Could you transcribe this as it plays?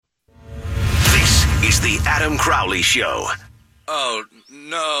is the Adam Crowley Show. Oh,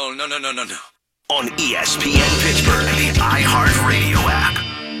 no. On ESPN Pittsburgh, the iHeartRadio app.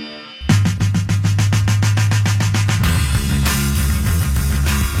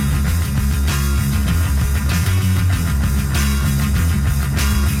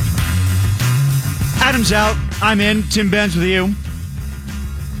 Adam's out. I'm in. Tim Benz with you.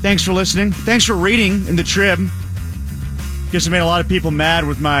 Thanks for listening. Thanks for reading in the Trib. Guess I made a lot of people mad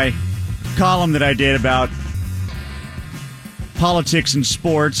with my column that I did about politics and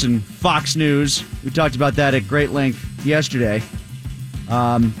sports and Fox News. We talked about that at great length yesterday.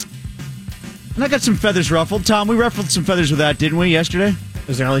 And I got some feathers ruffled. Tom, we ruffled some feathers with that, didn't we, yesterday?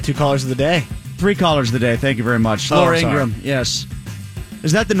 Those are only 2 callers of the day. 3 callers of the day. Thank you very much. Laura Ingram, yes.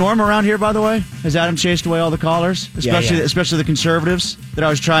 Is that the norm around here, by the way? Has Adam chased away all the callers? Especially the conservatives that I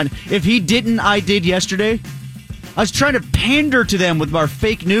was trying. If he didn't, I did yesterday. I was trying to pander to them with our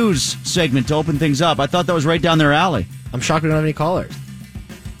fake news segment to open things up. I thought that was right down their alley. I'm shocked we don't have any callers.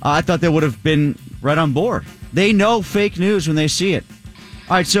 I thought they would have been right on board. They know fake news when they see it.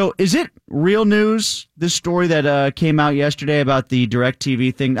 All right, so is it real news, this story that came out yesterday about the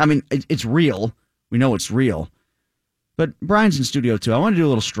DirecTV thing? I mean, it's real. We know it's real. But Brian's in studio, too. I want to do a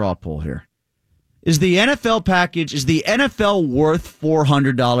little straw poll here. Is the NFL package, is the NFL worth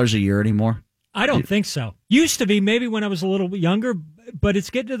 $400 a year anymore? I don't think so. Used to be, maybe when I was a little younger, but it's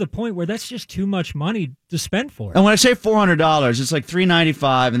getting to the point where that's just too much money to spend for it. And when I say $400, it's like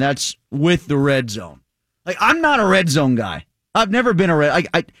 $395, and that's with the red zone. Like, I'm not a red zone guy. I've never been a red.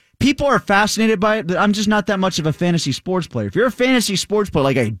 People are fascinated by it, but I'm just not that much of a fantasy sports player. If you're a fantasy sports player,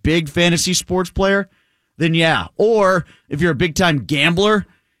 like a big fantasy sports player, then yeah. Or if you're a big-time gambler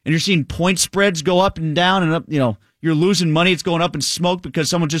and you're seeing point spreads go up and down and up, you're losing money, it's going up in smoke because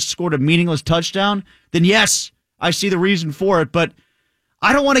someone just scored a meaningless touchdown, then yes, I see the reason for it. But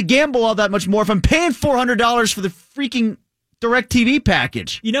I don't want to gamble all that much more if I'm paying $400 for the freaking DirecTV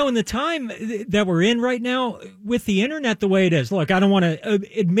package. In the time that we're in right now, with the internet the way it is, look, I don't want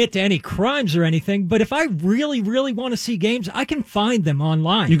to admit to any crimes or anything, but if I really, really want to see games, I can find them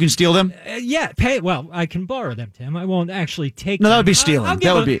online. You can steal them? Well, I can borrow them, Tim. I won't actually take them. No, that would be stealing.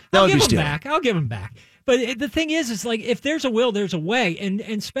 That would be stealing. I'll give them back. But the thing is like, if there's a will, there's a way.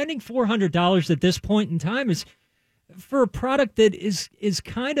 And spending $400 at this point in time is for a product that is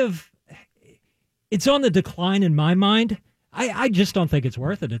kind of, it's on the decline in my mind. I just don't think it's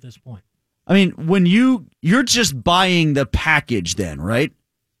worth it at this point. I mean, when you're just buying the package then, right?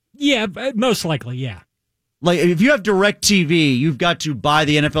 Yeah, most likely, yeah. Like, if you have DirecTV, you've got to buy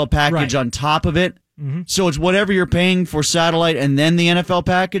the NFL package on top of it. Mm-hmm. So it's whatever you're paying for satellite and then the NFL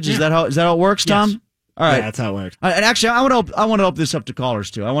package? Yeah. Is that how it works, Tom? Yes. All right. Yeah, that's how it works. And actually, I want to open this up to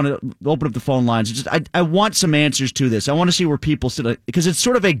callers, too. I want to open up the phone lines. I want some answers to this. I want to see where people sit, because it's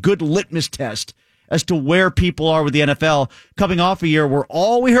sort of a good litmus test as to where people are with the NFL coming off a year where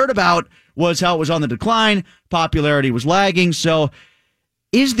all we heard about was how it was on the decline, popularity was lagging. So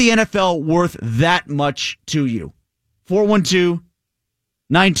is the NFL worth that much to you?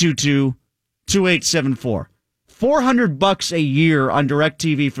 412-922-2874. $400 a year on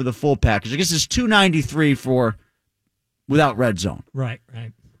DirecTV for the full package. I guess it's $293 for without Red Zone. Right.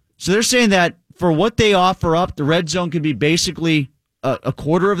 So they're saying that for what they offer up, the Red Zone could be basically a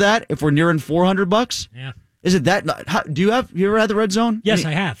quarter of that if we're nearing $400. Yeah. Is it that? You ever had the Red Zone? Yes,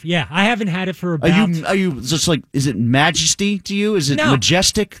 I have. Yeah, I haven't had it for about. Are you just like? Is it majesty to you? Is it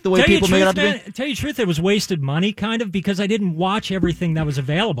majestic the way people make it up to be? Tell you the truth, it was wasted money, kind of, because I didn't watch everything that was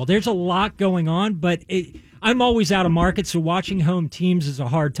available. There's a lot going on, but I'm always out of market, so watching home teams is a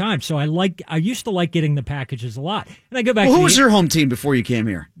hard time. So I used to like getting the packages a lot, and I go back. Well, who was your home team before you came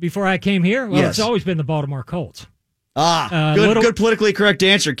here? Before I came here, well, yes. It's always been the Baltimore Colts. Good politically correct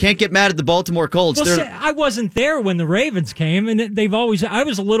answer. Can't get mad at the Baltimore Colts. Well, I wasn't there when the Ravens came, and I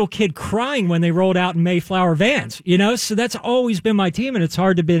was a little kid crying when they rolled out in Mayflower vans, so that's always been my team, and it's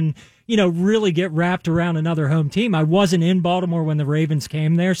hard to really get wrapped around another home team. I wasn't in Baltimore when the Ravens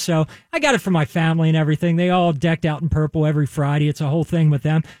came there, so I got it for my family and everything. They all decked out in purple every Friday. It's a whole thing with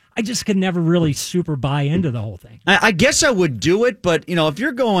them. I just could never really super buy into the whole thing. I guess I would do it, but, if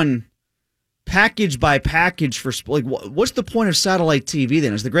you're going package by package for what's the point of satellite TV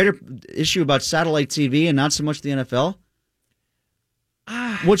then? Is the greater issue about satellite TV and not so much the NFL?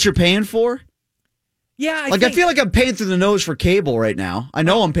 What you're paying for? Yeah, I feel like I'm paying through the nose for cable right now. I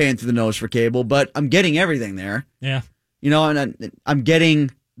know I'm paying through the nose for cable, but I'm getting everything there. Yeah, and I'm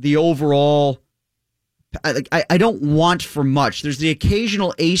getting the overall. I don't want for much. There's the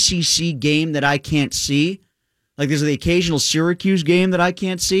occasional ACC game that I can't see. Like there's the occasional Syracuse game that I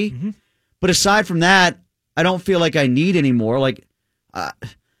can't see. Mm-hmm. But aside from that, I don't feel like I need any more.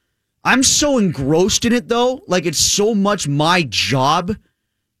 I'm so engrossed in it, though. Like, it's so much my job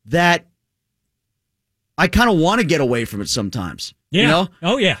that I kind of want to get away from it sometimes. Yeah. You know?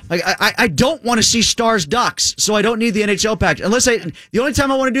 Oh, yeah. Like, I don't want to see Stars Ducks, so I don't need the NHL package. The only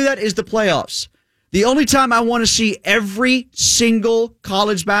time I want to do that is the playoffs. The only time I want to see every single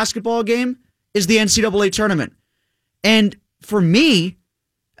college basketball game is the NCAA tournament. And for me,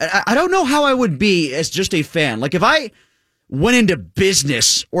 I don't know how I would be as just a fan. Like, if I went into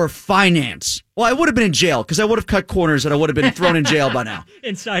business or finance, well, I would have been in jail because I would have cut corners and I would have been thrown in jail by now.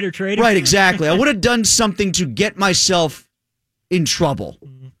 Insider trading. Right, exactly. I would have done something to get myself in trouble.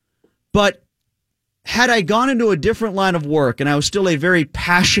 But had I gone into a different line of work and I was still a very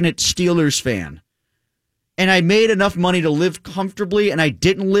passionate Steelers fan and I made enough money to live comfortably and I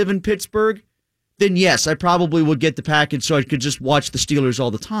didn't live in Pittsburgh, then yes, I probably would get the package so I could just watch the Steelers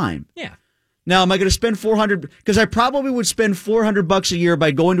all the time. Yeah. Now, am I going to spend $400? Because I probably would spend $400 a year by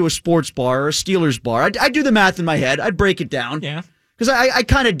going to a sports bar or a Steelers bar. I'd do the math in my head. I'd break it down. Yeah. Because I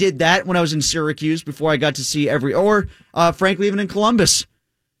kind of did that when I was in Syracuse before I got to see frankly, even in Columbus.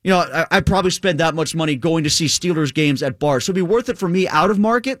 You know, I'd probably spend that much money going to see Steelers games at bars. So it'd be worth it for me out of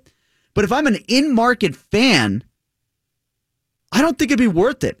market. But if I'm an in-market fan, I don't think it'd be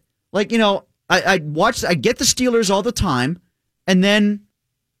worth it. Like, you know, I get the Steelers all the time, and then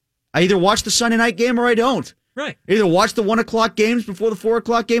I either watch the Sunday night game or I don't. Right. I either watch the 1 o'clock games before the 4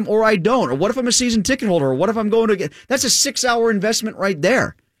 o'clock game or I don't. Or what if I'm a season ticket holder? Or what if I'm going to get... That's a 6-hour investment right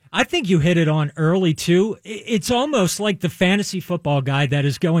there. I think you hit it on early, too. It's almost like the fantasy football guy that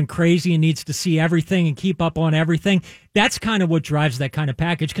is going crazy and needs to see everything and keep up on everything. That's kind of what drives that kind of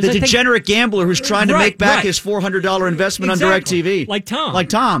package. The degenerate gambler who's trying to make back his $400 investment on DirecTV. Like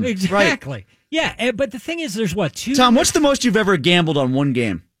Tom. Exactly. Right. Yeah, but the thing is, there's two... Tom, what's the most you've ever gambled on one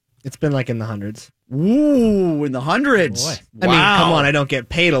game? It's been like in the hundreds. Ooh, in the hundreds. Boy. I mean, come on, I don't get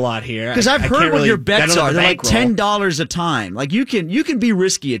paid a lot here. Because I've heard what your bets are. They're like bankroll. $10 a time. Like you can be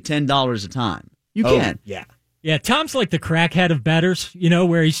risky at $10 a time. You can. Yeah. Yeah, Tom's like the crackhead of bettors, you know,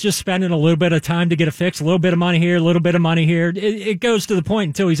 where he's just spending a little bit of time to get a fix, a little bit of money here, a little bit of money here. It goes to the point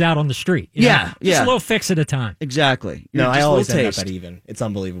until he's out on the street. You know? Just a little fix at a time. Exactly. No, I always end up taste. at even. It's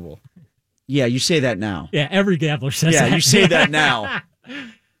unbelievable. Yeah, you say that now. Yeah, every gambler says that. Yeah, you say that now.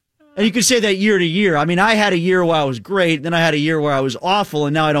 And you can say that year to year. I mean, I had a year where I was great, then I had a year where I was awful,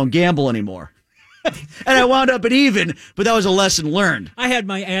 and now I don't gamble anymore. And I wound up at even, but that was a lesson learned. I had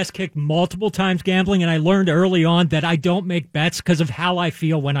my ass kicked multiple times gambling, and I learned early on that I don't make bets because of how I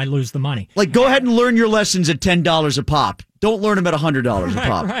feel when I lose the money. Like, go ahead and learn your lessons at $10 a pop. Don't learn them at $100 a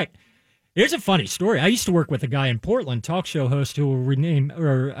pop. Right. Here's a funny story. I used to work with a guy in Portland, talk show host who will remain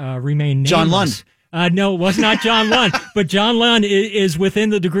nameless. John Lund. No, it was not John Lund, but John Lund is within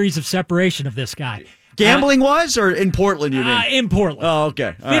the degrees of separation of this guy. Gambling was, or in Portland, you mean? In Portland. Oh,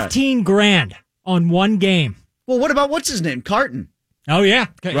 okay. All right. $15,000 on one game. Well, what about, what's his name? Carton. Oh, yeah.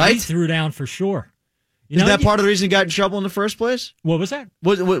 Right? He threw down for sure. Is that part of the reason he got in trouble in the first place? What was that?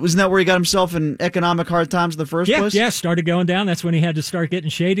 Wasn't that where he got himself in economic hard times in the first place? Yeah, started going down. That's when he had to start getting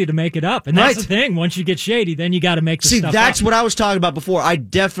shady to make it up. And that's the thing. Once you get shady, then you got to make the stuff that's up. what I was talking about before. I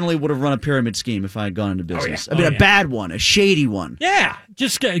definitely would have run a pyramid scheme if I had gone into business. I mean, a bad one, a shady one. Yeah,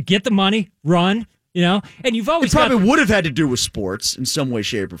 just get the money, run, you know. And you've always It probably would have had to do with sports in some way,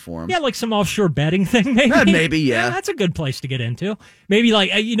 shape, or form. Yeah, like some offshore betting thing, maybe. Maybe, yeah. That's a good place to get into. Maybe like,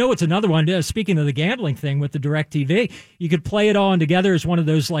 you know what's another one? Speaking of the gambling thing with the DirecTV, you could play it all together as one of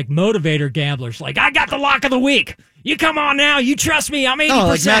those like motivator gamblers. Like, I got the lock of the week. You come on now. You trust me. I'm 80%. Oh,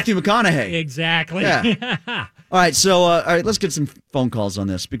 like Matthew McConaughey. Exactly. Yeah. All right, so let's get some phone calls on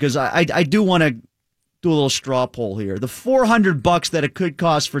this because I do want to do a little straw poll here. The $400 that it could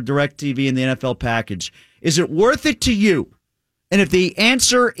cost for DirecTV and the NFL package, is it worth it to you? And if the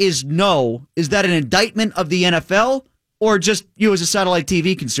answer is no, is that an indictment of the NFL or just you as a satellite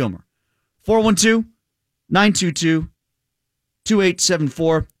TV consumer?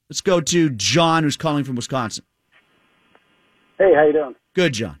 412-922-2874. Let's go to John, who's calling from Wisconsin. Hey, how you doing?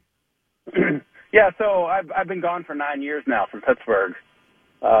 Good, John. Yeah, so I've been gone for 9 years now from Pittsburgh,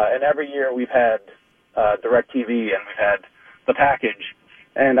 and every year we've had DirecTV and we've had the package.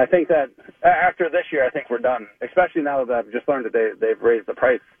 And I think that after this year, I think we're done, especially now that I've just learned that they've raised the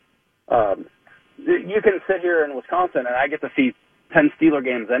price. You can sit here in Wisconsin, and I get to see 10 Steeler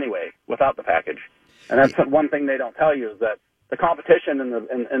games anyway without the package. And that's one thing they don't tell you is that the competition in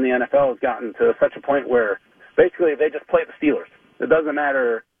the NFL has gotten to such a point where basically they just play the Steelers. It doesn't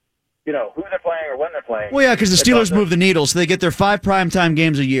matter, you know, who they're playing or when they're playing. Well, yeah, because the Steelers move the needle, so they get their 5 primetime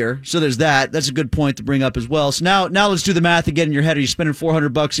games a year. So there's that. That's a good point to bring up as well. So now let's do the math again in your head. Are you spending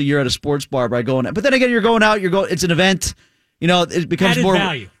 $400 a year at a sports bar by going out? But then again, you're going out. It's an event. You know, it becomes Added more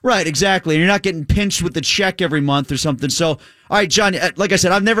value. Right, exactly. And you're not getting pinched with the check every month or something. So, all right, John, like I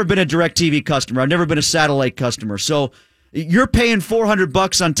said, I've never been a DirecTV customer. I've never been a satellite customer. So you're paying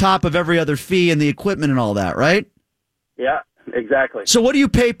 $400 on top of every other fee and the equipment and all that, right? Yeah, exactly. So what do you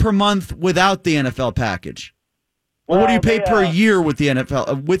pay per month without the NFL package? Or what do you pay Well, per year with the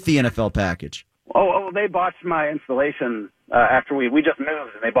NFL package? Oh, they botched my installation after we just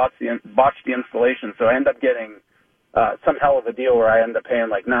moved, and they botched the installation. So I end up getting some hell of a deal where I end up paying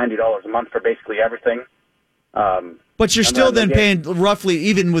like $90 a month for basically everything. But you're still then paying roughly,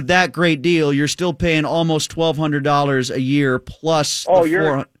 even with that great deal, you're still paying almost $1,200 a year plus the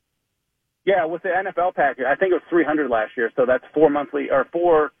 $400. Yeah, with the NFL package, I think it was $300 last year. So that's four monthly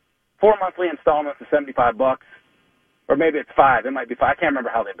installments of $75, or maybe it's 5. It might be 5. I can't remember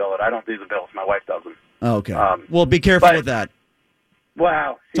how they bill it. I don't do the bills. My wife does them. Okay. Well, be careful with that.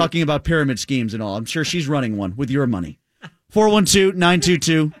 Wow. Talking about pyramid schemes and all. I'm sure she's running one with your money.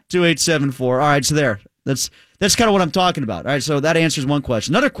 412-922-2874. All right, so there. That's kind of what I'm talking about. All right, so that answers one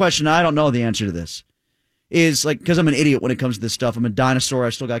question. Another question, I don't know the answer to this, is like, because I'm an idiot when it comes to this stuff. I'm a dinosaur. I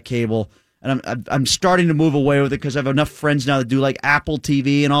still got cable. And I'm starting to move away with it because I have enough friends now that do like Apple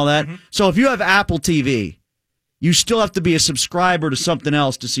TV and all that. Mm-hmm. So if you have Apple TV, you still have to be a subscriber to something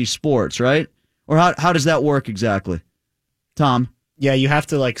else to see sports, right? Or how does that work exactly? Tom? Yeah, you have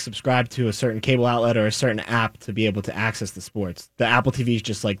to like subscribe to a certain cable outlet or a certain app to be able to access the sports. The Apple TV is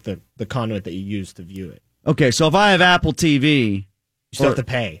just like the conduit that you use to view it. Okay, so if I have Apple TV, you still have to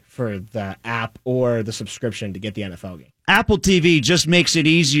pay for the app or the subscription to get the NFL game. Apple TV just makes it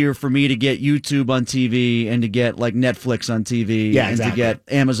easier for me to get YouTube on TV and to get like Netflix on TV and to get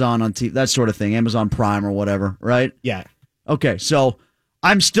Amazon on TV, that sort of thing, Amazon Prime or whatever, right? Yeah. Okay, so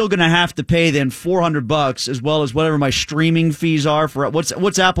I'm still going to have to pay then $400 as well as whatever my streaming fees are for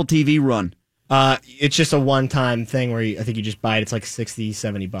what's Apple TV run? It's just a one-time thing where I think you just buy it. It's like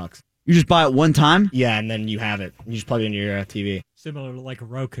 $60-$70. You just buy it one time? Yeah, and then you have it. You just plug it into your TV. Similar to like a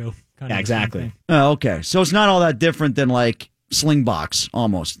Roku. Yeah, exactly. Oh, okay. So it's not all that different than like Slingbox,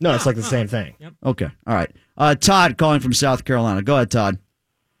 almost. No, it's like the same thing. Yep. Okay. All right. Todd calling from South Carolina. Go ahead, Todd.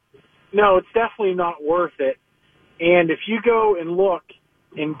 No, it's definitely not worth it. And if you go and look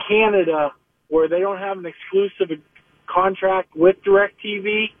in Canada where they don't have an exclusive contract with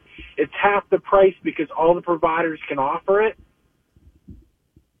DirecTV, it's half the price because all the providers can offer it.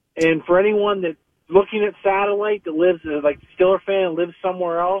 And for anyone that's looking at satellite that lives, like Steeler fan and lives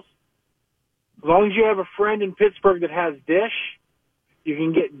somewhere else, as long as you have a friend in Pittsburgh that has Dish, you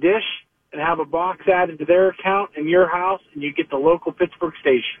can get Dish and have a box added to their account in your house, and you get the local Pittsburgh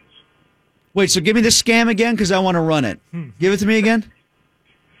stations. Wait, so give me this scam again because I want to run it. Give it to me again.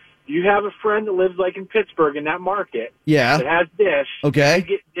 You have a friend that lives like in Pittsburgh in that market. Yeah. That has Dish. Okay. You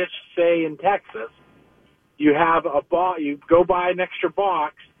get Dish, say, in Texas. You have you go buy an extra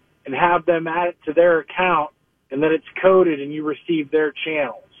box and have them add it to their account, and then it's coded and you receive their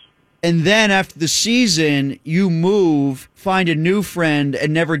channels. And then after the season, you move, find a new friend,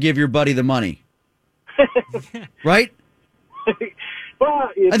 and never give your buddy the money. Right? Well,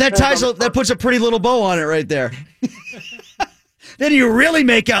 and that puts a pretty little bow on it right there. Then you really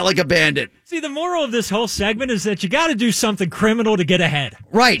make out like a bandit. See, the moral of this whole segment is that you got to do something criminal to get ahead.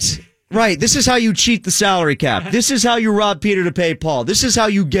 Right. This is how you cheat the salary cap. This is how you rob Peter to pay Paul. This is how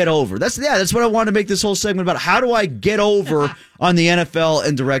you get over. That's what I wanted to make this whole segment about. How do I get over on the NFL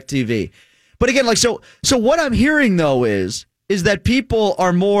and DirecTV? But again, like so what I'm hearing though is that people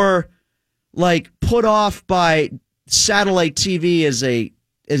are more like put off by satellite TV as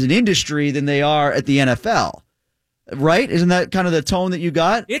an industry than they are at the NFL. Right? Isn't that kind of the tone that you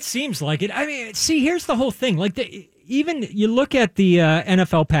got? It seems like it. I mean, see, here's the whole thing. Like, even you look at the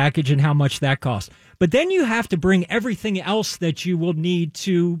NFL package and how much that costs, but then you have to bring everything else that you will need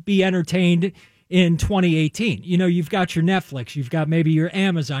to be entertained in 2018. You know, you've got your Netflix, you've got maybe your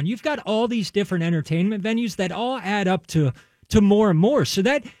Amazon, you've got all these different entertainment venues that all add up to more and more. So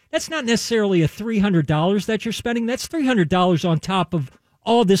that's not necessarily a $300 that you're spending. That's $300 on top of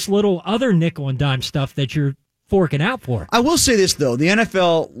all this little other nickel and dime stuff that you're forking out for. I will say this, though. The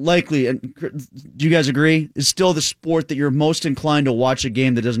NFL likely, and do you guys agree, is still the sport that you're most inclined to watch a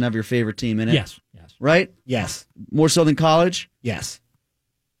game that doesn't have your favorite team in it? Yes. Right? Yes. More so than college? Yes.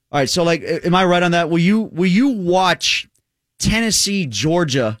 All right, so, like, am I right on that? Will you watch Tennessee,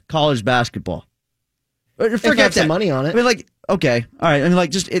 Georgia college basketball? Forget that. Money on it. I mean, like, okay. All right. I mean,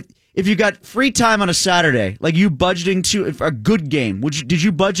 like, just if you got free time on a Saturday, like you budgeting for a good game, did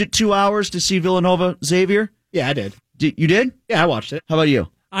you budget 2 hours to see Villanova Xavier? Yeah, I did. You did? Yeah, I watched it. How about you?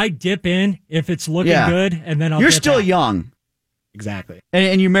 I dip in if it's looking good, and then I'll You're dip still out. young. Exactly.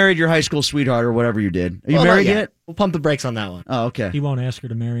 And you married your high school sweetheart or whatever you did. Are you Well, married not yet? We'll pump the brakes on that one. Oh, okay. He won't ask her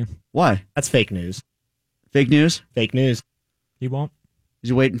to marry him. Why? That's fake news. Fake news? Fake news. He won't. Is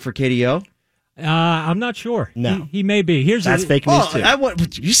he waiting for KDO? I'm not sure. No. He may be. That's fake news,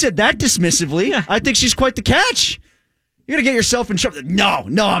 too. You said that dismissively. Yeah. I think she's quite the catch. You're going to get yourself in trouble.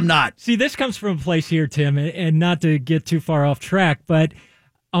 No, I'm not. See, this comes from a place here, Tim, and not to get too far off track, but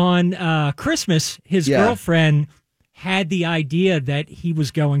on Christmas, his girlfriend had the idea that he was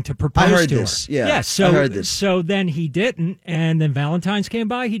going to propose I heard to this. her. Yeah, so, I heard this. So then he didn't, and then Valentine's came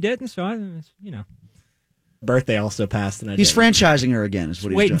by, he didn't, so Birthday also passed. And He's franchising her again, is what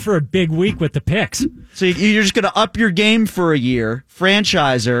he's waiting doing. for a big week with the picks. So you're just going to up your game for a year,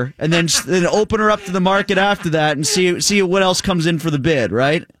 franchise her, and then open her up to the market after that and see what else comes in for the bid,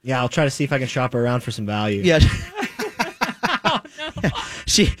 right? Yeah, I'll try to see if I can shop her around for some value. Yeah.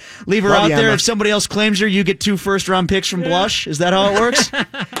 Leave her Love out you, there. Emma. If somebody else claims her, you get 2 first-round picks from Blush. Is that how it works?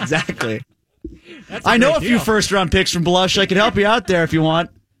 Exactly. I know a great few deal. first-round picks from Blush. I can help you out there if you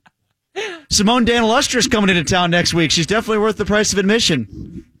want. Simone Dan Illustrious coming into town next week. She's definitely worth the price of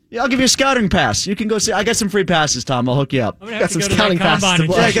admission. Yeah, I'll give you a scouting pass. You can go see. I got some free passes, Tom. I'll hook you up. I'm going to have Got to some go to that scouting passes combine to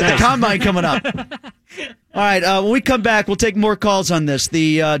and blow. Yeah, Blush get the next. combine coming up. All right, when we come back, we'll take more calls on this.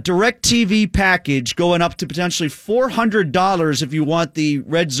 The DirecTV package going up to potentially $400 if you want the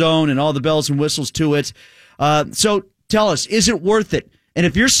red zone and all the bells and whistles to it. So tell us, is it worth it? And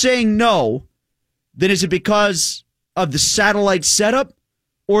if you're saying no, then is it because of the satellite setup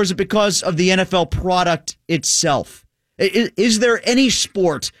or is it because of the NFL product itself? Is there any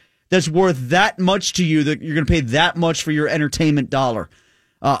sport that's worth that much to you that you're going to pay that much for your entertainment dollar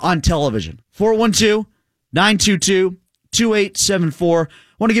on television? 412-922-2874. I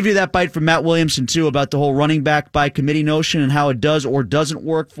want to give you that bite from Matt Williamson, too, about the whole running back by committee notion and how it does or doesn't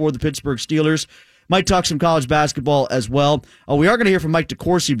work for the Pittsburgh Steelers. Might talk some college basketball as well. We are going to hear from Mike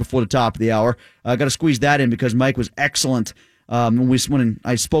DeCourcy before the top of the hour. Got to squeeze that in because Mike was excellent when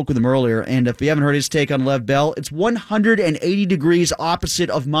I spoke with him earlier. And if you haven't heard his take on Lev Bell, it's 180 degrees opposite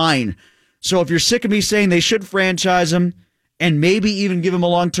of mine. So if you're sick of me saying they should franchise him and maybe even give him a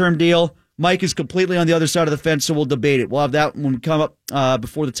long-term deal, Mike is completely on the other side of the fence, so we'll debate it. We'll have that when we come up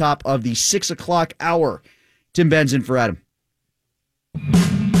before the top of the 6 o'clock hour. Tim Ben's in for Adam.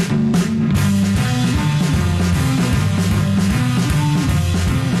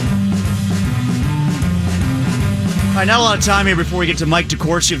 All right, not a lot of time here before we get to Mike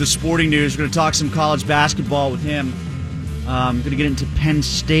DeCourcy of the Sporting News. We're going to talk some college basketball with him. Going to get into Penn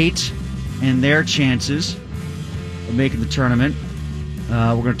State and their chances of making the tournament.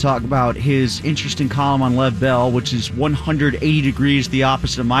 We're going to talk about his interesting column on Lev Bell, which is 180 degrees the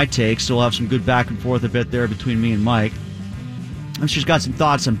opposite of my take. So we'll have some good back and forth a bit there between me and Mike. And she's got some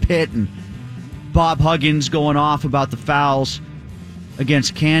thoughts on Pitt and Bob Huggins going off about the fouls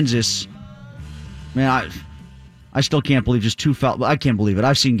against Kansas. Man, I still can't believe just 2 fouls. I can't believe it.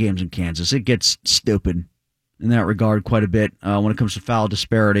 I've seen games in Kansas. It gets stupid in that regard quite a bit when it comes to foul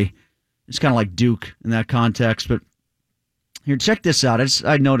disparity. It's kind of like Duke in that context. But here, check this out.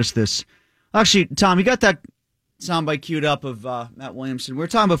 I noticed this. Actually, Tom, you got that soundbite queued up of Matt Williamson. We were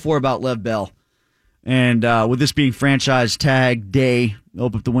talking before about Lev Bell. And with this being franchise tag day,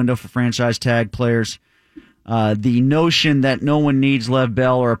 open up the window for franchise tag players. The notion that no one needs Lev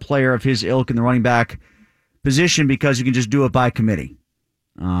Bell or a player of his ilk in the running back position because you can just do it by committee.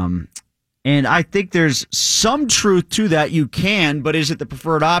 And I think there's some truth to that. You can, but is it the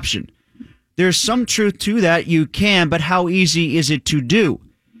preferred option? There's some truth to that. You can, but how easy is it to do?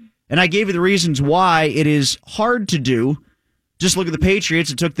 And I gave you the reasons why it is hard to do. Just look at the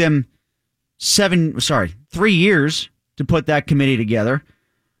Patriots. It took them 3 years to put that committee together.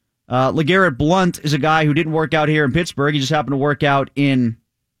 LeGarrette Blount is a guy who didn't work out here in Pittsburgh. He just happened to work out in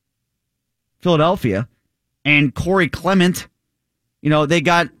Philadelphia. And Corey Clement, they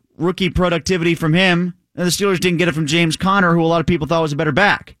got rookie productivity from him, and the Steelers didn't get it from James Conner, who a lot of people thought was a better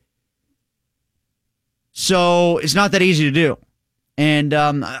back. So it's not that easy to do. And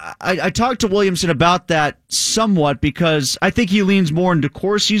I talked to Williamson about that somewhat because I think he leans more into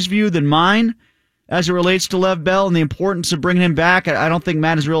DeCourcy's view than mine as it relates to Lev Bell and the importance of bringing him back. I don't think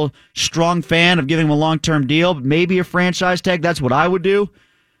Matt is a real strong fan of giving him a long-term deal, but maybe a franchise tag. That's what I would do.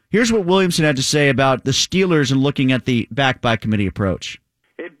 Here's what Williamson had to say about the Steelers and looking at the back-by-committee approach.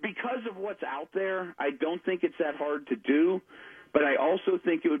 Because of what's out there, I don't think it's that hard to do, but I also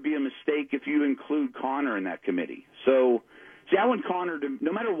think it would be a mistake if you include Connor in that committee. So, I want Connor to,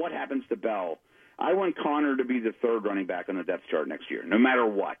 no matter what happens to Bell, I want Connor to be the third running back on the depth chart next year, no matter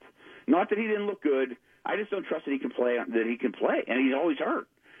what. Not that he didn't look good. I just don't trust that he can play, and he's always hurt.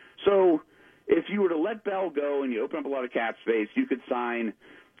 So, if you were to let Bell go and you open up a lot of cap space, you could sign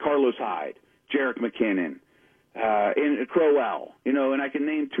Carlos Hyde, Jerick McKinnon, and Crowell, and I can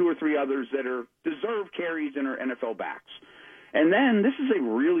name 2 or 3 others that deserve carries and are NFL backs. And then this is a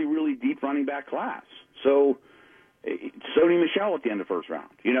really, really deep running back class. So Sony Michel at the end of first round,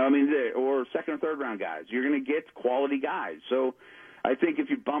 or second or third round guys. You're going to get quality guys. So I think if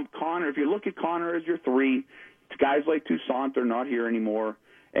you bump Connor, if you look at Connor as your 3, guys like Toussaint are not here anymore,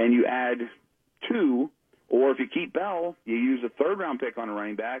 and you add 2, or if you keep Bell, you use a third-round pick on a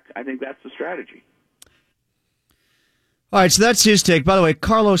running back, I think that's the strategy. All right, so that's his take. By the way,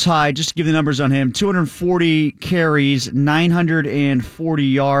 Carlos Hyde, just to give the numbers on him, 240 carries, 940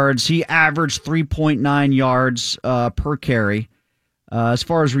 yards. He averaged 3.9 yards per carry. As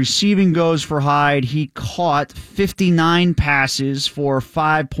far as receiving goes for Hyde, he caught 59 passes for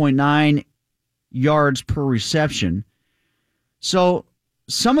 5.9 yards per reception. So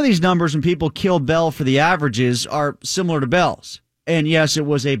some of these numbers, when people kill Bell for the averages, are similar to Bell's. And yes, it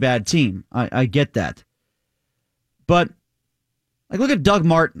was a bad team. I get that. But look at Doug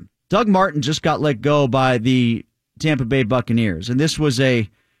Martin. Doug Martin just got let go by the Tampa Bay Buccaneers. And this was at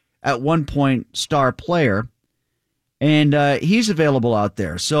one point, star player. And he's available out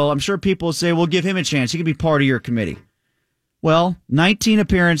there. So I'm sure people will say, well, give him a chance. He can be part of your committee. Well, 19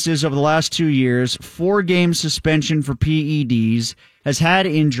 appearances over the last 2 years, 4-game suspension for PEDs, has had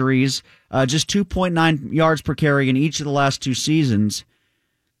injuries, just 2.9 yards per carry in each of the last 2 seasons.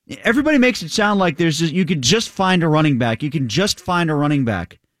 Everybody makes it sound like you could just find a running back. You can just find a running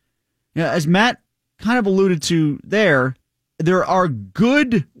back. As Matt kind of alluded to there are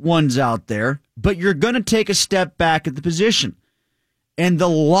good ones out there, but you're going to take a step back at the position. And the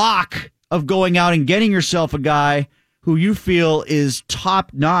lock of going out and getting yourself a guy who you feel is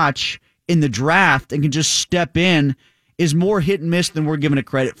top-notch in the draft and can just step in is more hit and miss than we're giving it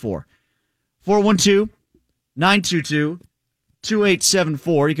credit for.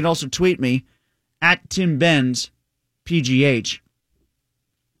 412-922-2874. You can also tweet me at Tim Benz, PGH.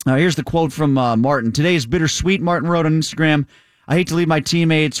 Here's the quote from Martin. Today is bittersweet, Martin wrote on Instagram. I hate to leave my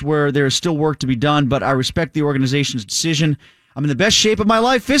teammates where there is still work to be done, but I respect the organization's decision. I'm in the best shape of my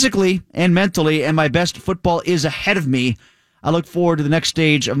life physically and mentally, and my best football is ahead of me. I look forward to the next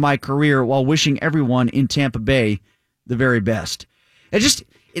stage of my career while wishing everyone in Tampa Bay the very best.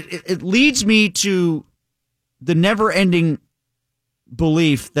 It leads me to the never-ending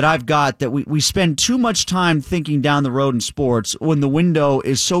belief that I've got that we spend too much time thinking down the road in sports when the window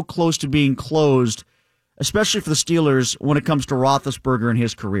is so close to being closed, especially for the Steelers when it comes to Roethlisberger and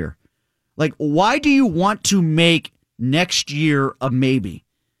his career. Like, why do you want to make next year a maybe?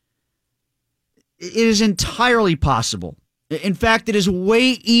 It is entirely possible. In fact, it is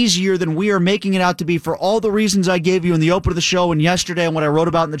way easier than we are making it out to be for all the reasons I gave you in the open of the show and yesterday and what I wrote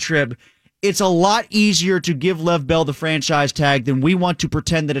about in the Trib. It's a lot easier to give Lev Bell the franchise tag than we want to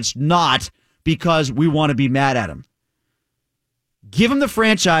pretend that it's not because we want to be mad at him. Give him the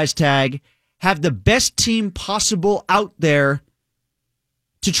franchise tag, have the best team possible out there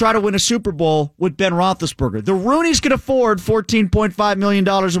to try to win a Super Bowl with Ben Roethlisberger. The Rooneys can afford $14.5 million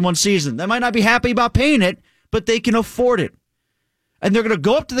in one season. They might not be happy about paying it, but they can afford it. And they're going to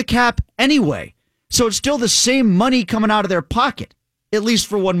go up to the cap anyway. So it's still the same money coming out of their pocket, at least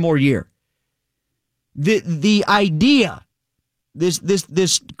for one more year. The idea,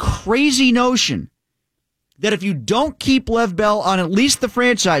 this crazy notion that if you don't keep Lev Bell on at least the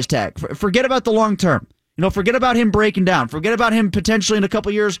franchise tag, forget about the long term. Forget about him breaking down. Forget about him potentially in a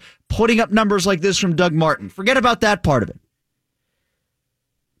couple years putting up numbers like this from Doug Martin. Forget about that part of it.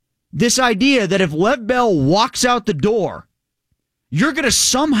 This idea that if Lev Bell walks out the door, you're going to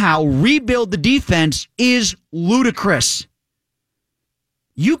somehow rebuild the defense is ludicrous.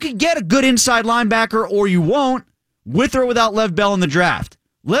 You could get a good inside linebacker or you won't, with or without Lev Bell in the draft.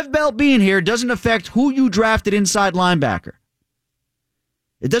 Lev Bell being here doesn't affect who you drafted inside linebacker.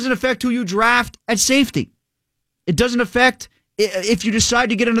 It doesn't affect who you draft at safety. It doesn't affect if you decide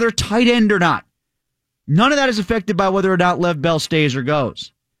to get another tight end or not. None of that is affected by whether or not Lev Bell stays or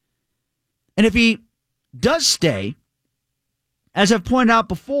goes. And if he does stay, as I've pointed out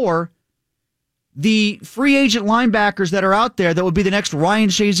before, the free agent linebackers that are out there that would be the next Ryan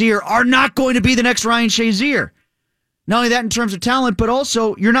Shazier are not going to be the next Ryan Shazier. Not only that in terms of talent, but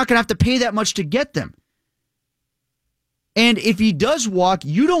also you're not going to have to pay that much to get them. And if he does walk,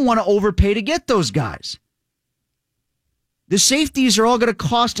 you don't want to overpay to get those guys. The safeties are all going to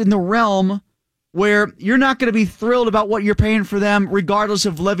cost in the realm where you're not going to be thrilled about what you're paying for them, regardless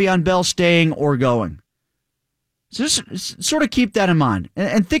of Le'Veon Bell staying or going. So just sort of keep that in mind.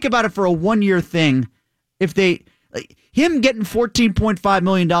 And think about it for a one-year thing. If they, him getting $14.5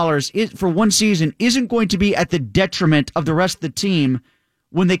 million for one season isn't going to be at the detriment of the rest of the team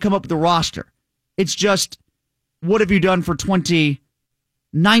when they come up with the roster. It's just, what have you done for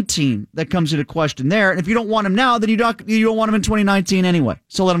 2019 that comes into question there? And if you don't want him now, then you don't want him in 2019 anyway.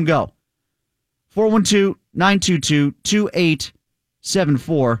 So let him go.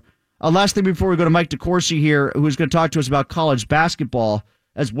 412-922-2874. Last thing before we go to Mike DeCourcy here, who's going to talk to us about college basketball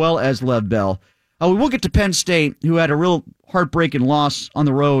as well as Lev Bell. We will get to Penn State, who had a real heartbreaking loss on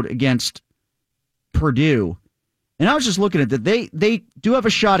the road against Purdue. And I was just looking at that. They do have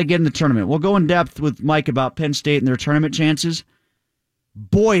a shot again in the tournament. We'll go in depth with Mike about Penn State and their tournament chances.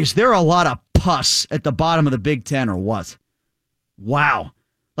 Boys, there are a lot of pus at the bottom of the Big Ten, or what? Wow.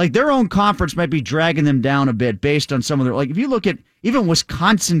 Like, their own conference might be dragging them down a bit based on some of their, like, if you look at even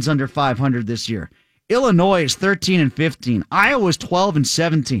Wisconsin's under 500 this year. Illinois is 13-15. Iowa's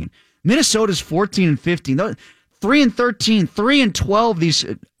 12-17. Minnesota's 14-15. 3-13, 3-12. These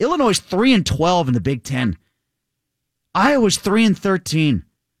Illinois 3-12 in the Big Ten. Iowa's 3-13.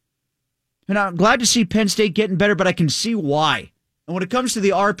 And I'm glad to see Penn State getting better, but I can see why. And when it comes to the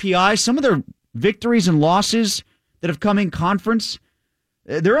RPI, some of their victories and losses that have come in conference,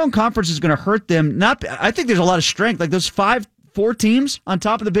 their own conference is going to hurt them. I think there's a lot of strength. Like those 4 teams on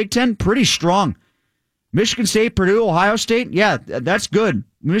top of the Big Ten, pretty strong. Michigan State, Purdue, Ohio State, yeah, that's good.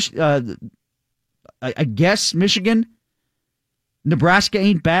 I guess Michigan, Nebraska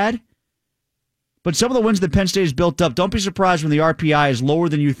ain't bad. But some of the wins that Penn State has built up, don't be surprised when the RPI is lower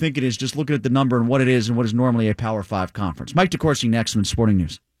than you think it is, just looking at the number and what it is and what is normally a Power 5 conference. Mike DeCourcy next on Sporting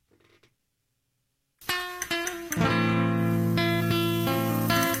News.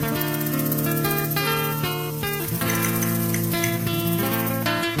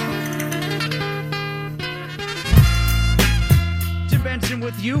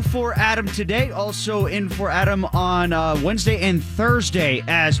 With you for Adam today, also in for Adam on Wednesday and Thursday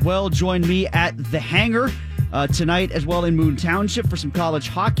as well. Join me at the Hangar tonight as well in Moon Township for some college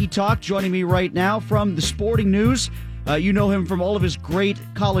hockey talk. Joining me right now from the Sporting News. You know him from all of his great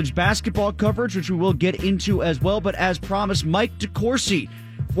college basketball coverage, which we will get into as well. But as promised, Mike DeCourcy,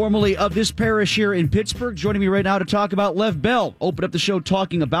 formerly of this parish here in Pittsburgh, joining me right now to talk about Lev Bell. Open up the show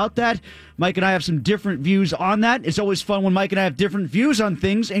talking about that. Mike and I have some different views on that. It's always fun when Mike and I have different views on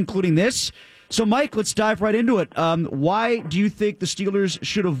things, including this. So, Mike, let's dive right into it. Why do you think the Steelers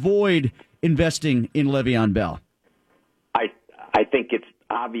should avoid investing in Le'Veon Bell? I think it's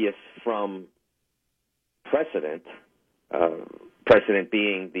obvious from precedent. Precedent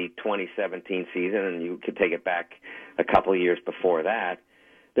being the 2017 season, and you could take it back a couple of years before that.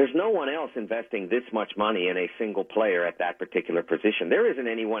 There's no one else investing this much money in a single player at that particular position. There isn't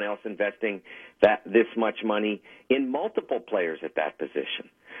anyone else investing this much money in multiple players at that position.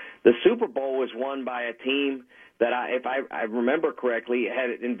 The Super Bowl was won by a team that, if I remember correctly, had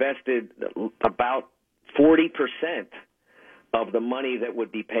invested about 40% of the money that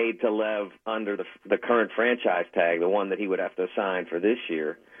would be paid to Lev under the current franchise tag, the one that he would have to sign for this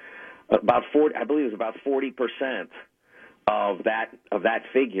year. About 40, I believe it was about 40%. Of that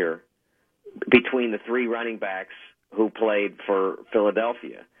figure between the 3 running backs who played for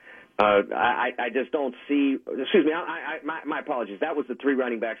Philadelphia. I just don't see. Excuse me. My apologies. That was the 3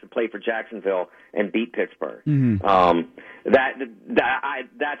 running backs that played for Jacksonville and beat Pittsburgh. Mm-hmm. That's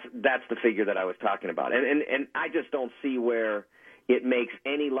the figure that I was talking about, and I just don't see where it makes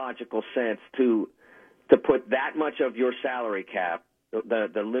any logical sense to put that much of your salary cap,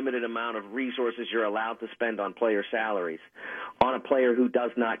 the limited amount of resources you're allowed to spend on player salaries, on a player who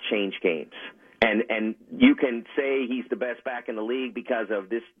does not change games. And you can say he's the best back in the league because of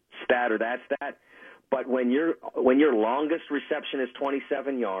this stat or that stat, but when your longest reception is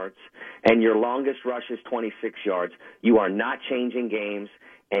 27 yards and your longest rush is 26 yards, you are not changing games,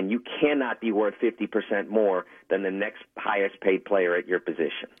 and you cannot be worth 50% more than the next highest paid player at your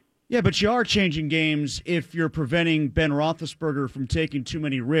position. Yeah, but you are changing games if you're preventing Ben Roethlisberger from taking too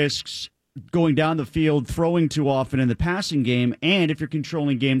many risks, going down the field, throwing too often in the passing game, and if you're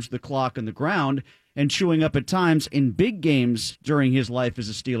controlling games with the clock on the ground and chewing up at times in big games during his life as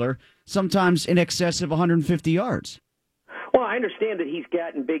a Steeler, sometimes in excess of 150 yards. Well, I understand that he's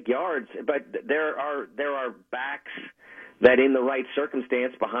gotten big yards, but there are backs that in the right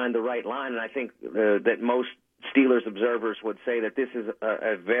circumstance behind the right line, and I think that most Steelers observers would say that this is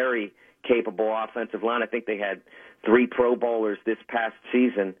a very capable offensive line. I think they had 3 Pro Bowlers this past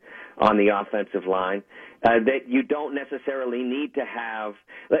season on the offensive line. That you don't necessarily need to have.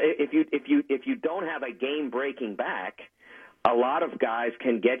 If you don't have a game-breaking back, a lot of guys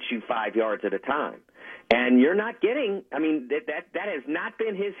can get you 5 yards at a time. And you're not getting. I mean, that has not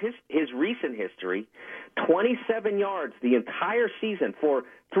been his recent history. 27 yards the entire season for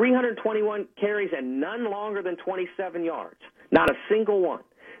 321 carries and none longer than 27 yards. Not a single one.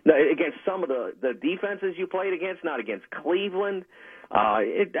 Against some of the defenses you played against, not against Cleveland.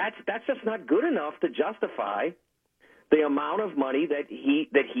 That's just not good enough to justify the amount of money that he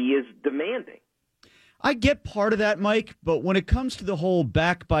is demanding. I get part of that, Mike, but when it comes to the whole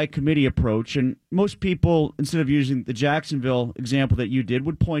back by committee approach, and most people, instead of using the Jacksonville example that you did,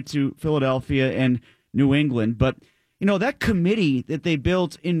 would point to Philadelphia and New England. But, that committee that they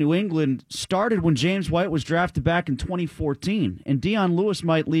built in New England started when James White was drafted back in 2014, and Dion Lewis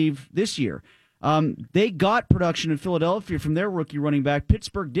might leave this year. They got production in Philadelphia from their rookie running back.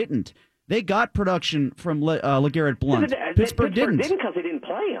 Pittsburgh didn't. They got production from LeGarrette Blount. Pittsburgh didn't because they didn't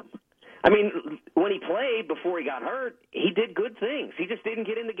play him. I mean, when he played before he got hurt, he did good things. He just didn't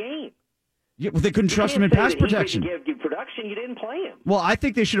get in the game. Yeah, well, they couldn't trust him in pass protection. He didn't give you production. You didn't play him. Well, I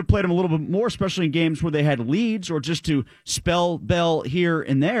think they should have played him a little bit more, especially in games where they had leads or just to spell Bell here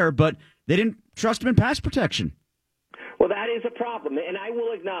and there, but they didn't trust him in pass protection. Well, that is a problem, and I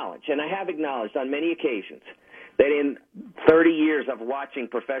will acknowledge, and I have acknowledged on many occasions, that in 30 years of watching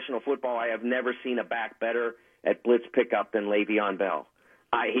professional football, I have never seen a back better at blitz pickup than Le'Veon Bell.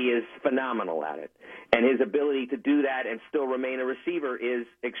 He is phenomenal at it, and his ability to do that and still remain a receiver is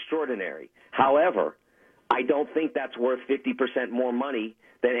extraordinary. However, I don't think that's worth 50% more money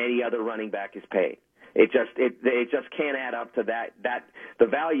than any other running back is paid. It just can't add up to that. The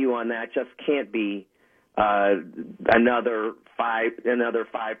value on that just can't be another $5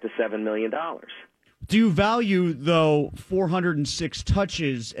 to $7 million. Do you value, though, 406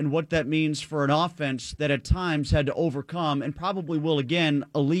 touches and what that means for an offense that at times had to overcome, and probably will again,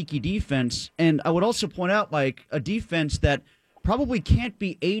 a leaky defense? And I would also point out, Mike, a defense that probably can't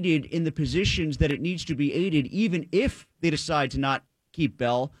be aided in the positions that it needs to be aided, even if they decide to not keep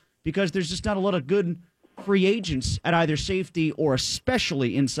Bell, because there's just not a lot of good free agents at either safety or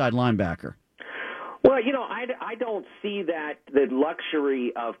especially inside linebacker. Well, I don't see that the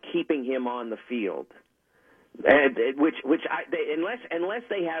luxury of keeping him on the field, and unless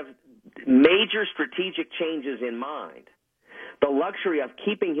they have major strategic changes in mind, the luxury of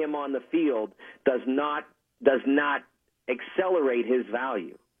keeping him on the field does not accelerate his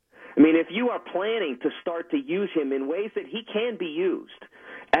value. I mean, if you are planning to start to use him in ways that he can be used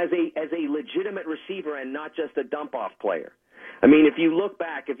as a legitimate receiver and not just a dump-off player. I mean, if you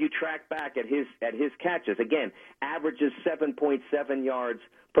track back at his catches, again, averages 7.7 yards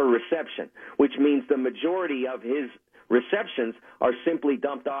per reception, which means the majority of his receptions are simply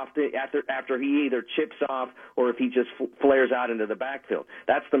dumped off after he either chips off or if he just flares out into the backfield.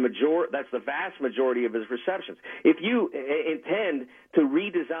 That's the vast majority of his receptions. If you intend to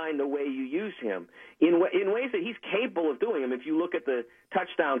redesign the way you use him in ways that he's capable of doing them, if you look at the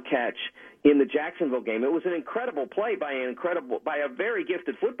touchdown catch in the Jacksonville game, it was an incredible play by a very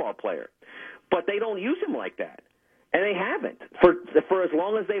gifted football player, but they don't use him like that, and they haven't for as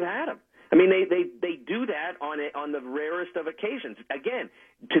long as they've had him. I mean, they do that on the rarest of occasions. Again,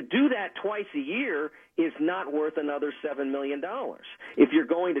 to do that twice a year is not worth another $7 million. If you're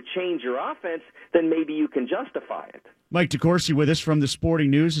going to change your offense, then maybe you can justify it. Mike DeCourcy with us from the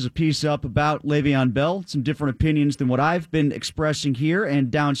Sporting News is a piece up about Le'Veon Bell. Some different opinions than what I've been expressing here and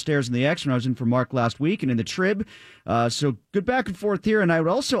downstairs in the X when I was in for Mark last week and in the Trib. So good back and forth here. And I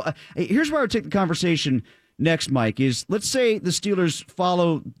would also here's where I would take the conversation next, Mike, is let's say the Steelers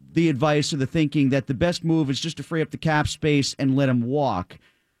follow the advice or the thinking that the best move is just to free up the cap space and let him walk.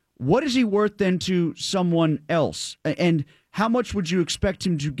 What is he worth then to someone else? And how much would you expect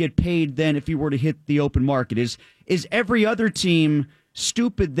him to get paid then if he were to hit the open market? Is every other team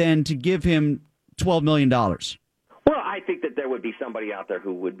stupid then to give him $12 million? Well, I think that there would be somebody out there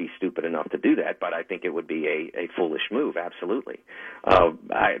who would be stupid enough to do that, but I think it would be a foolish move, absolutely.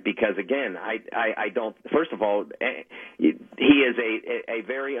 Because, again, I don't – first of all, he is a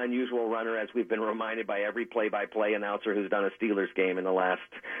very unusual runner, as we've been reminded by every play-by-play announcer who's done a Steelers game in the last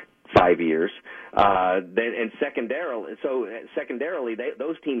 5 years. Secondarily,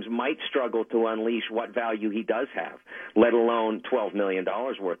 those teams might struggle to unleash what value he does have, let alone $12 million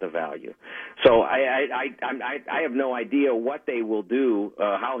worth of value. So I have no idea what they will do,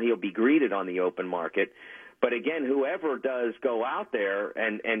 how he'll be greeted on the open market. But again, whoever does go out there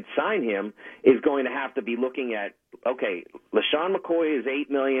and sign him is going to have to be looking at, okay, LaShawn McCoy is $8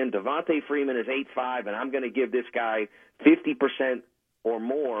 million, Devontae Freeman is $8.5, and I'm going to give this guy 50% or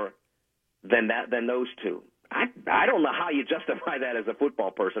more than those two. I don't know how you justify that as a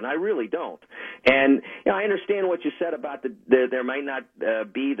football person. I really don't. And I understand what you said about there might not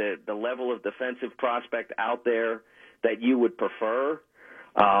be the level of defensive prospect out there that you would prefer.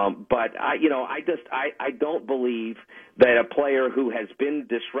 But I don't believe that a player who has been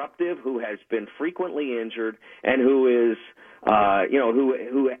disruptive, who has been frequently injured, and who is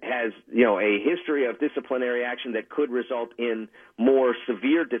who has a history of disciplinary action that could result in more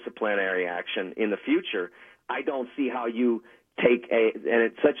severe disciplinary action in the future. I don't see how you take and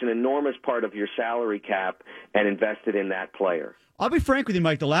it's such an enormous part of your salary cap and invest it in that player. I'll be frank with you,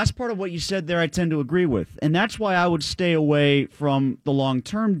 Mike. The last part of what you said there I tend to agree with. And that's why I would stay away from the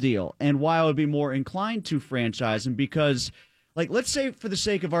long-term deal and why I would be more inclined to franchise him because, let's say for the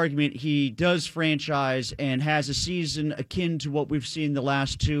sake of argument, he does franchise and has a season akin to what we've seen the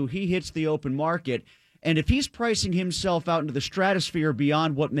last two. He hits the open market. And if he's pricing himself out into the stratosphere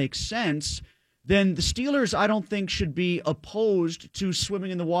beyond what makes sense, then the Steelers, I don't think, should be opposed to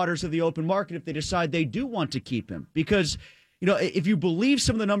swimming in the waters of the open market if they decide they do want to keep him. Because if you believe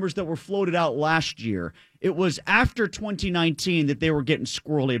some of the numbers that were floated out last year, it was after 2019 that they were getting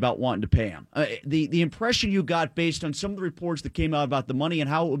squirrely about wanting to pay him. The impression you got based on some of the reports that came out about the money and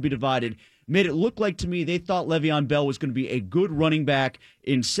how it would be divided made it look like to me they thought Le'Veon Bell was going to be a good running back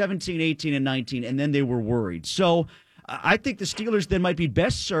in 17, 18, and 19, and then they were worried. So I think the Steelers then might be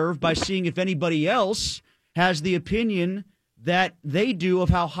best served by seeing if anybody else has the opinion that they do of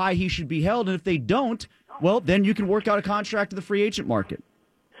how high he should be held, and if they don't, well, then you can work out a contract to the free agent market.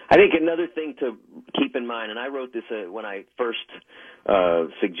 I think another thing to keep in mind, and I wrote this when I first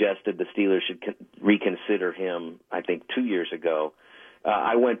suggested the Steelers should reconsider him, I think 2 years ago.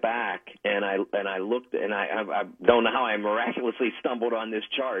 I went back and I looked, and I don't know how I miraculously stumbled on this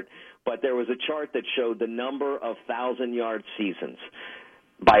chart, but there was a chart that showed the number of 1,000-yard seasons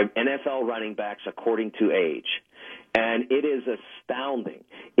by NFL running backs according to age. And it is astounding.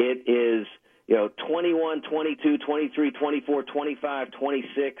 It is 21, 22, 23, 24, 25,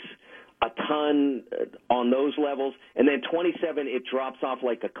 26, a ton on those levels. And then 27, it drops off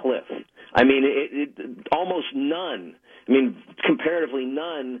like a cliff. I mean, it almost none. I mean, comparatively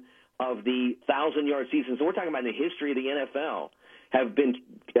none of the 1,000-yard seasons, and we're talking about in the history of the NFL, have been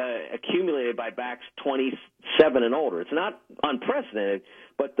accumulated by backs 27 and older. It's not unprecedented,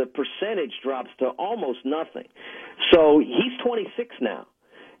 but the percentage drops to almost nothing. So he's 26 now.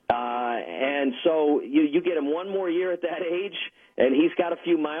 And so you get him one more year at that age, and he's got a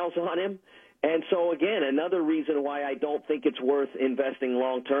few miles on him. And so, again, another reason why I don't think it's worth investing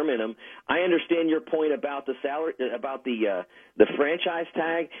long-term in him. I understand your point about the salary, about the franchise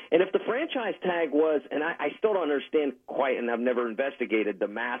tag. And if the franchise tag was, and I still don't understand quite, and I've never investigated the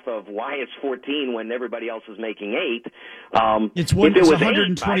math of why it's 14 when everybody else is making 8. It's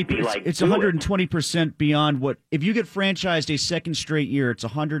 120%. It's 120% beyond what. If you get franchised a second straight year, it's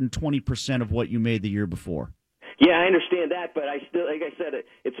 120% of what you made the year before. Yeah, I understand that, but I still, like I said,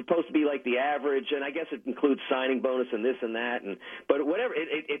 it's supposed to be like the average, and I guess it includes signing bonus and this and that. But whatever,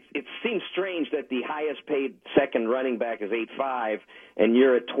 it seems strange that the highest paid second running back is 8.5, and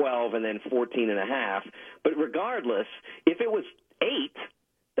you're at 12, and then 14.5. But regardless, if it was 8,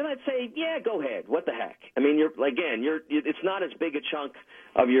 then I'd say, yeah, go ahead. What the heck? I mean, it's not as big a chunk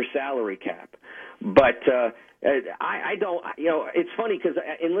of your salary cap. But I don't, it's funny because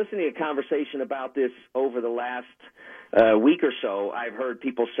in listening to a conversation about this over the last week or so, I've heard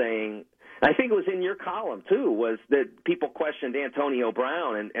people saying, I think it was in your column too, was that people questioned Antonio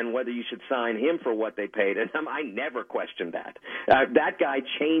Brown and whether you should sign him for what they paid. And I never questioned that. That guy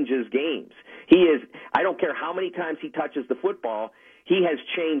changes games. I don't care how many times he touches the football, he has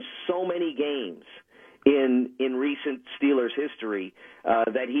changed so many games in recent Steelers history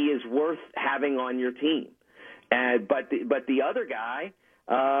that he is worth having on your team. But the other guy,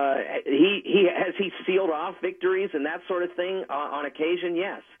 he sealed off victories and that sort of thing on occasion?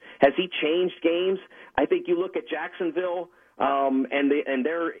 Yes. Has he changed games? I think you look at Jacksonville and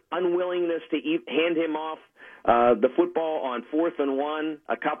their unwillingness to hand him off the football on 4th and 1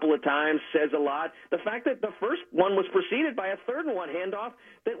 a couple of times says a lot. The fact that the first one was preceded by a 3rd and 1 handoff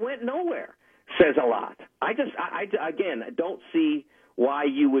that went nowhere says a lot. I again don't see why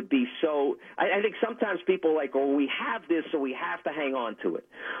you would be so. I think sometimes people are like, oh, we have this, so we have to hang on to it.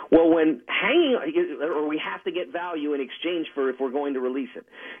 Well, when or we have to get value in exchange for if we're going to release it.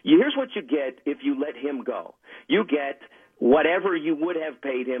 Here's what you get if you let him go. You get whatever you would have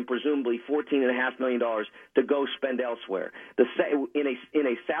paid him, presumably $14.5 million, to go spend elsewhere. In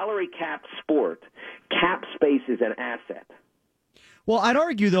a salary cap sport, cap space is an asset. Well, I'd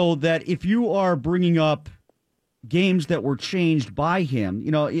argue, though, that if you are bringing up games that were changed by him,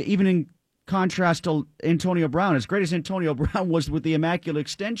 even in contrast to Antonio Brown. As great as Antonio Brown was with the immaculate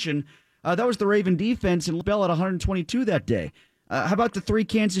extension, that was the Raven defense, and Bell at 122 that day. How about the 3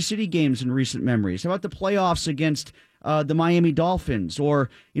 Kansas City games in recent memories? How about the playoffs against the Miami Dolphins, or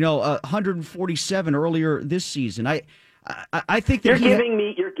 147 earlier this season? I think that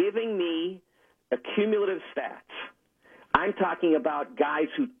you're giving me cumulative stats. I'm talking about guys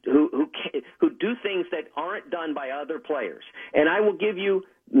who do things that aren't done by other players. And I will give you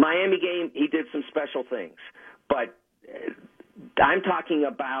Miami game. He did some special things, but I'm talking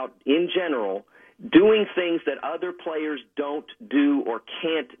about in general doing things that other players don't do or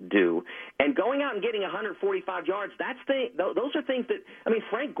can't do, and going out and getting 145 yards. Those are things that, I mean,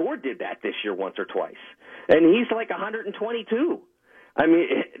 Frank Gore did that this year once or twice, and he's like 122. I mean,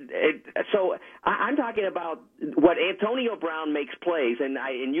 so I'm talking about what Antonio Brown makes plays,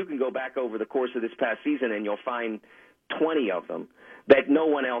 and you can go back over the course of this past season, and you'll find 20 of them that no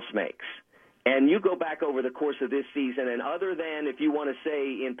one else makes. And you go back over the course of this season, and other than, if you want to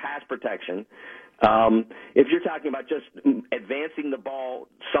say, in pass protection, if you're talking about just advancing the ball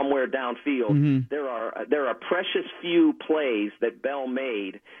somewhere downfield, there are precious few plays that Bell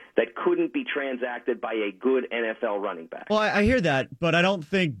made that couldn't be transacted by a good NFL running back. Well, I hear that, but I don't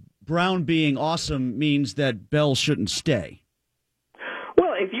think Brown being awesome means that Bell shouldn't stay.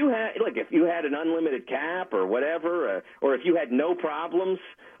 Well, if you had an unlimited cap or whatever, or if you had no problems,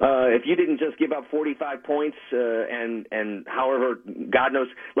 if you didn't just give up 45 points and however, God knows.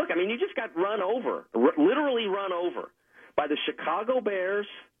 Look, I mean, you just got run over, literally run over by the Chicago Bears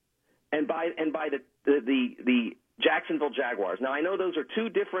and by the Jacksonville Jaguars. Now, I know those are two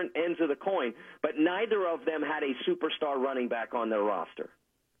different ends of the coin, but neither of them had a superstar running back on their roster.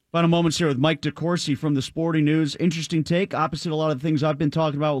 Final moments here with Mike DeCourcy from the Sporting News. Interesting take, opposite a lot of the things I've been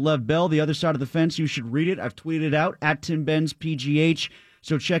talking about with Lev Bell. The other side of the fence, you should read it. I've tweeted it out, at Tim Benz PGH,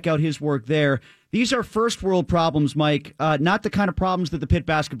 so check out his work there. These are first world problems, Mike, not the kind of problems that the Pitt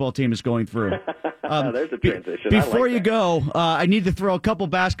basketball team is going through. There's a transition. Before you go, I need to throw a couple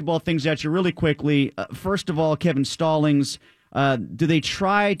basketball things at you really quickly. First of all, Kevin Stallings, do they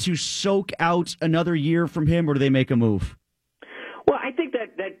try to soak out another year from him, or do they make a move? Well, I think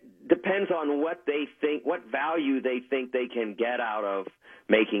that depends on what they think, what value they think they can get out of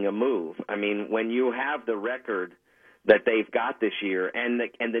making a move. I mean, when you have the record that they've got this year and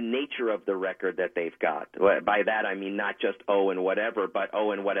the nature of the record that they've got, by that I mean not just and whatever, but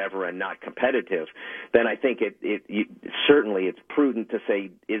and whatever and not competitive, then I think certainly it's prudent to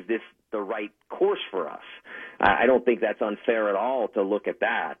say, is this the right course for us? I don't think that's unfair at all to look at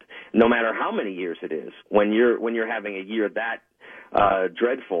that, no matter how many years it is. When you're having a year that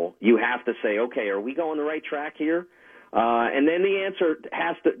dreadful, you have to say, okay, are we going the right track here? And then the answer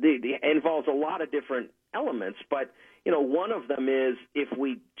involves a lot of different elements, but one of them is, if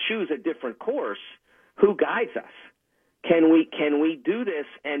we choose a different course, who guides us? Can we do this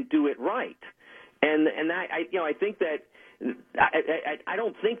and do it right? And I think that I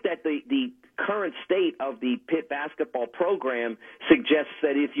don't think that the current state of the Pitt basketball program suggests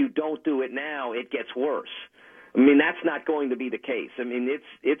that if you don't do it now, it gets worse. I mean, that's not going to be the case. I mean,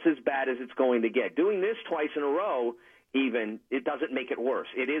 it's as bad as it's going to get. Doing this twice in a row, even, it doesn't make it worse.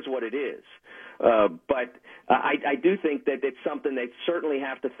 It is what it is. But I do think that it's something they certainly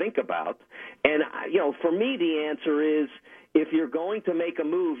have to think about. And, for me, the answer is, if you're going to make a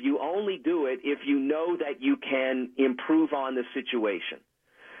move, you only do it if you know that you can improve on the situation.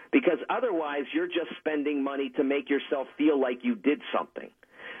 Because otherwise, you're just spending money to make yourself feel like you did something.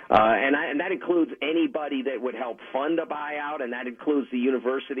 And that includes anybody that would help fund a buyout, and that includes the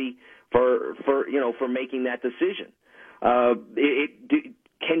university for making that decision.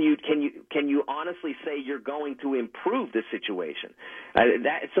 Can you honestly say you're going to improve the situation?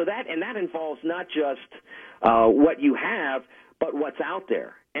 That involves not just what you have, but what's out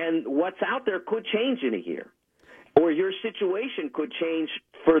there. And what's out there could change in a year, or your situation could change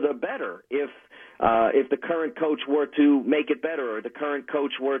for the better if the current coach were to make it better, or the current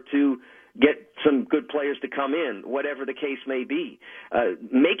coach were to get some good players to come in, whatever the case may be.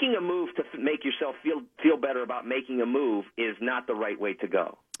 Making a move to make yourself feel better about making a move is not the right way to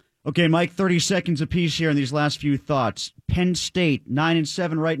go. Okay, Mike, 30 seconds apiece here in these last few thoughts. Penn State,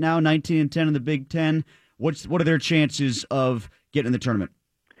 9-7 right now, 19-10 in the Big Ten. What are their chances of getting in the tournament?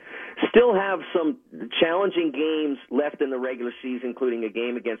 Still have some challenging games left in the regular season, including a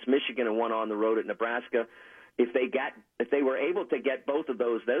game against Michigan and one on the road at Nebraska. If they were able to get both of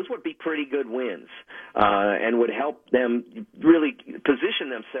those would be pretty good wins, and would help them really position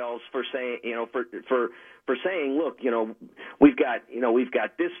themselves for saying, for saying, look, we've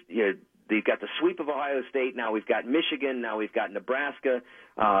got this You've got the sweep of Ohio State. Now we've got Michigan. Now we've got Nebraska.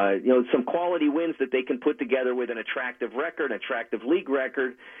 Some quality wins that they can put together with an attractive record, attractive league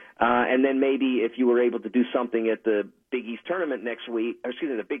record. And then maybe if you were able to do something at the Big East tournament next week,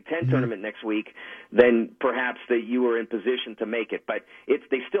 the Big Ten tournament next week, then perhaps that you were in position to make it. But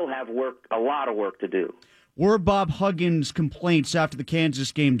they still have a lot of work to do. Were Bob Huggins' complaints after the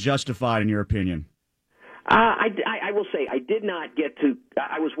Kansas game justified, in your opinion? I will say I did not get to –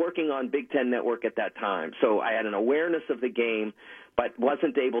 I was working on Big Ten Network at that time, so I had an awareness of the game but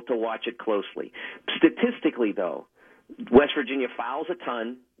wasn't able to watch it closely. Statistically, though, West Virginia fouls a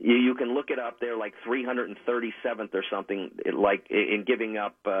ton. You can look it up. They're like 337th or something, like in giving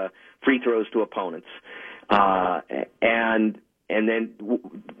up free throws to opponents. And then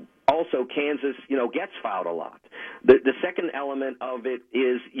also Kansas, gets fouled a lot. The second element of it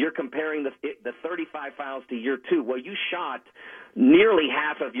is you're comparing the 35 fouls to year two. Well, you shot nearly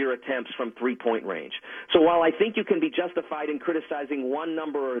half of your attempts from three-point range. So while I think you can be justified in criticizing one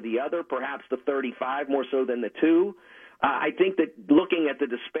number or the other, perhaps the 35 more so than the two, I think that looking at the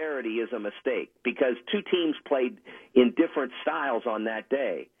disparity is a mistake because two teams played in different styles on that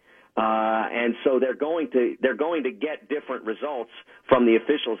day. And so they're going to get different results from the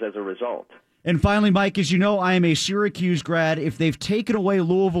officials as a result. And finally, Mike, as you know, I am a Syracuse grad. If they've taken away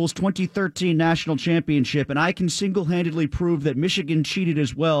Louisville's 2013 national championship, and I can single-handedly prove that Michigan cheated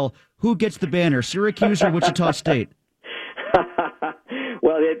as well, who gets the banner, Syracuse or Wichita State?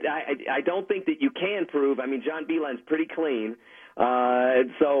 Well, I don't think that you can prove. I mean, John Beilein's pretty clean.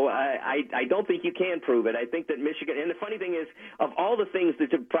 So I don't think you can prove it. I think that Michigan, and the funny thing is, of all the things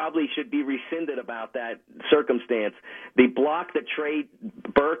that probably should be rescinded about that circumstance, the block that Trey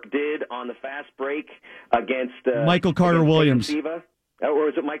Burke did on the fast break against Michael Carter Williams. Or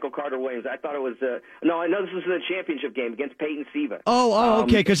was it Michael Carter Williams? I thought it was no. I know this was the championship game against Peyton Siva.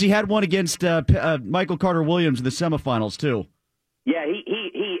 Okay, because he had one against Michael Carter Williams in the semifinals too. Yeah,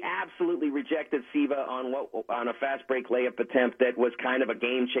 he absolutely rejected Siva on a fast break layup attempt that was kind of a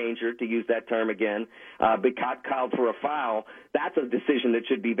game changer, to use that term again. But called for a foul. That's a decision that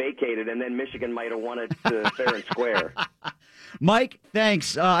should be vacated, and then Michigan might have won it fair and square. Mike,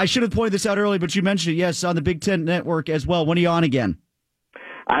 thanks. I should have pointed this out earlier, but you mentioned it. Yes, on the Big Ten Network as well. When are you on again?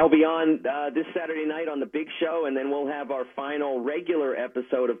 I'll be on this Saturday night on the Big Show, and then we'll have our final regular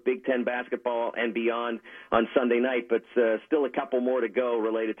episode of Big Ten basketball and beyond on Sunday night. But still a couple more to go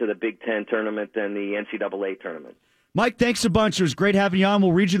related to the Big Ten tournament and the NCAA tournament. Mike, thanks a bunch. It was great having you on.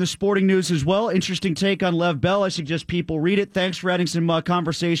 We'll read you the sporting news as well. Interesting take on Lev Bell. I suggest people read it. Thanks for adding some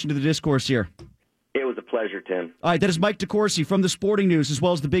conversation to the discourse here. It was a pleasure, Tim. All right, that is Mike DeCourcy from the Sporting News, as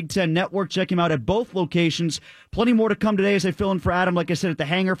well as the Big Ten Network. Check him out at both locations. Plenty more to come today as I fill in for Adam, like I said, at the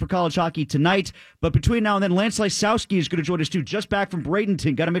Hangar for college hockey tonight. But between now and then, Lance Lysowski is going to join us, too, just back from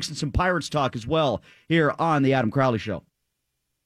Bradenton. Got to mix in some Pirates talk as well here on the Adam Crowley Show.